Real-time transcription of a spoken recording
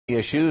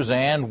issues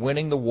and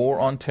winning the war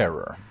on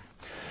terror.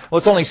 Well,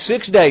 it's only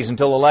 6 days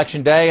until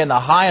Election Day, and the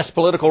highest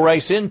political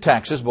race in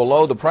Texas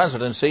below the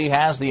presidency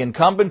has the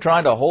incumbent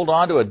trying to hold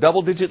on to a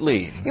double-digit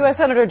lead. U.S.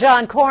 Senator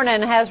John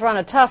Cornyn has run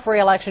a tough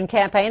re-election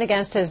campaign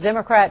against his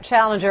Democrat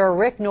challenger,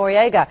 Rick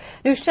Noriega.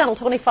 News Channel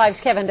 25's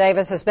Kevin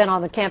Davis has been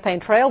on the campaign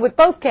trail with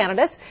both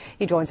candidates.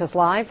 He joins us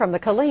live from the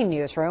Killeen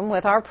newsroom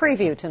with our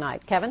preview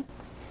tonight. Kevin?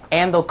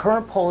 And though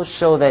current polls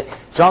show that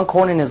John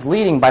Cornyn is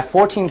leading by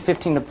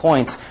 14-15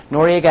 points,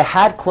 Noriega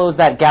had closed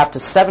that gap to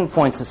 7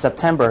 points in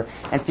September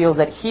and feels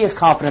that he is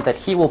confident that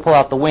he will pull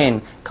out the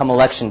win come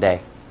Election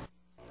Day.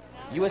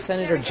 U.S.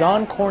 Senator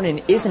John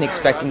Cornyn isn't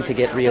expecting to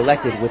get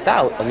reelected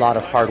without a lot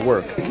of hard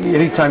work.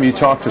 Anytime you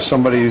talk to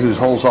somebody who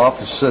holds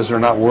office says they're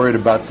not worried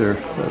about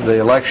the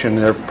election,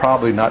 they're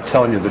probably not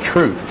telling you the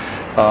truth.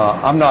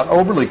 I'm not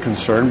overly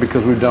concerned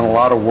because we've done a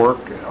lot of work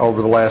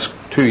over the last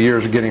 2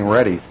 years getting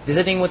ready.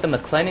 Visiting with the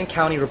McLennan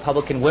County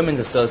Republican Women's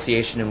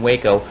Association in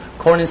Waco,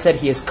 Cornyn said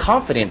he is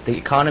confident the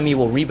economy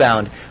will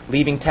rebound,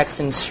 leaving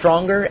Texans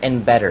stronger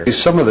and better.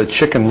 Some of the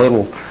Chicken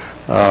Little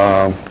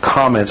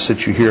comments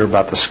that you hear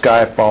about the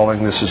sky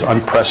falling, this is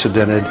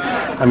unprecedented,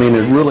 I mean,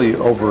 it's really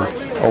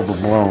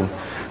overblown.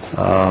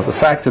 The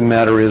fact of the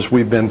matter is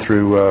we've been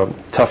through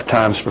tough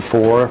times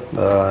before.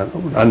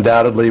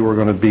 Undoubtedly we're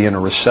going to be in a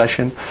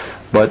recession,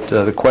 but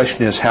the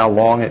question is how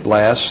long it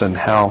lasts and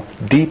how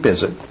deep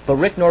is it. But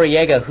Rick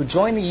Noriega, who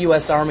joined the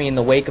U.S. Army in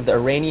the wake of the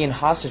Iranian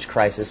hostage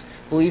crisis,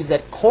 believes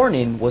that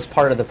Cornyn was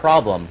part of the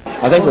problem.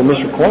 I think what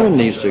Mr. Cornyn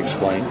needs to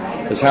explain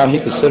is how he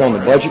could sit on the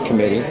Budget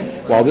Committee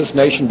while this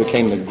nation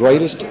became the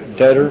greatest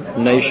debtor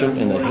nation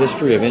in the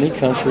history of any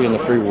country in the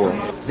free world.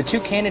 The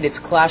two candidates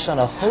clash on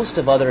a host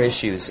of other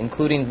issues,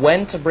 including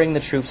when to bring the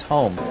troops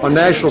home. On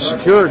national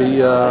security, he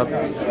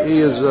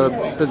has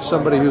been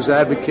somebody who's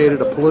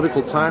advocated a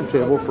political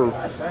timetable for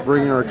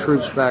bringing our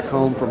troops back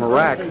home from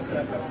Iraq.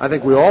 I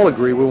think we all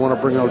agree we want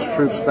to bring those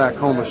troops back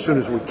home as soon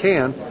as we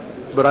can,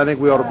 but I think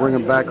we ought to bring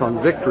them back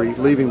on victory,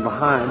 leaving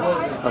behind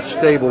a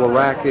stable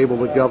Iraq able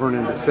to govern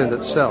and defend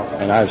itself.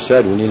 And I've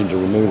said we needed to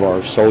remove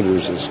our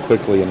soldiers as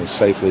quickly and as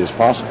safely as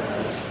possible.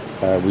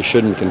 We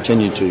shouldn't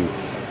continue to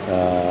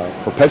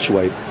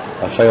perpetuate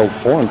a failed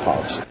foreign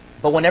policy.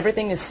 But when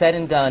everything is said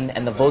and done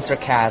and the votes are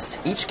cast,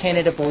 each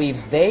candidate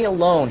believes they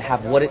alone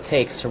have what it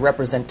takes to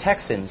represent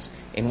Texans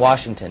in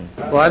Washington.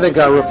 Well, I think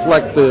I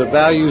reflect the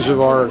values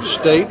of our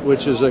state,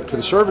 which is a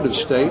conservative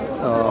state,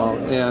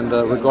 and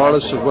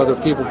regardless of whether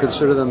people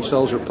consider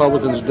themselves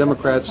Republicans,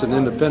 Democrats, and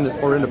independent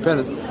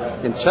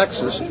in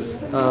Texas,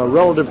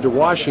 relative to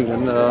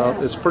Washington,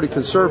 it's pretty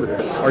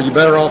conservative. Are you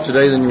better off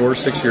today than you were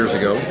 6 years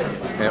ago?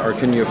 Or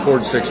can you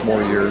afford 6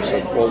 more years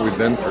of what we've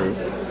been through?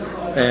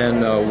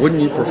 And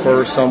wouldn't you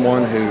prefer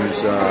someone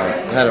who's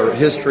had a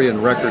history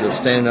and record of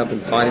standing up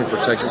and fighting for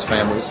Texas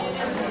families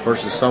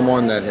versus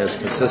someone that has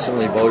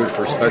consistently voted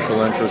for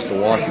special interests for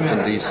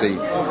Washington, D.C.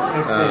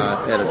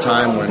 At a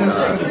time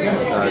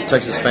when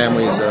Texas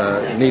families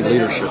need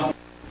leadership?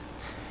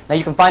 Now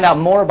you can find out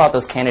more about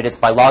those candidates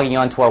by logging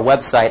on to our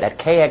website at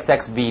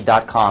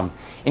KXXV.com.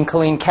 In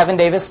Killeen, Kevin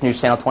Davis, News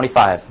Channel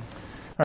 25.